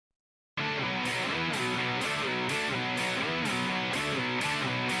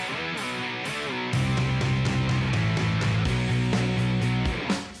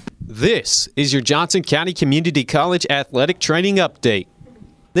This is your Johnson County Community College Athletic Training Update.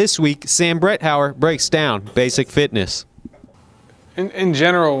 This week, Sam Bretthauer breaks down basic fitness. In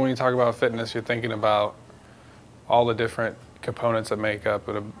general, when you talk about fitness, you're thinking about all the different components that make up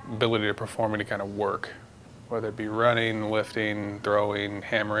an ability to perform any kind of work, whether it be running, lifting, throwing,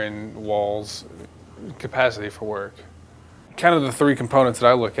 hammering, walls, capacity for work. Kind of the three components that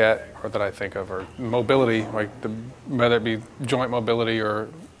I look at or that I think of are mobility, whether it be joint mobility or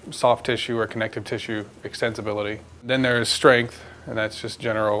soft tissue or connective tissue extensibility. Then there's strength, and that's just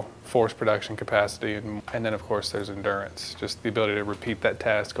general force production capacity. And then, of course, there's endurance, just the ability to repeat that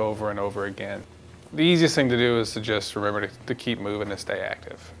task over and over again. The easiest thing to do is to just remember to keep moving and stay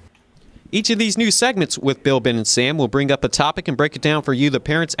active. Each of these new segments with Bill, Ben, and Sam will bring up a topic and break it down for you, the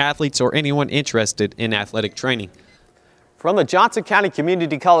parents, athletes, or anyone interested in athletic training. From the Johnson County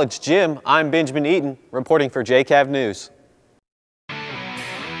Community College Gym, I'm Benjamyn Eaton, reporting for JCAV News.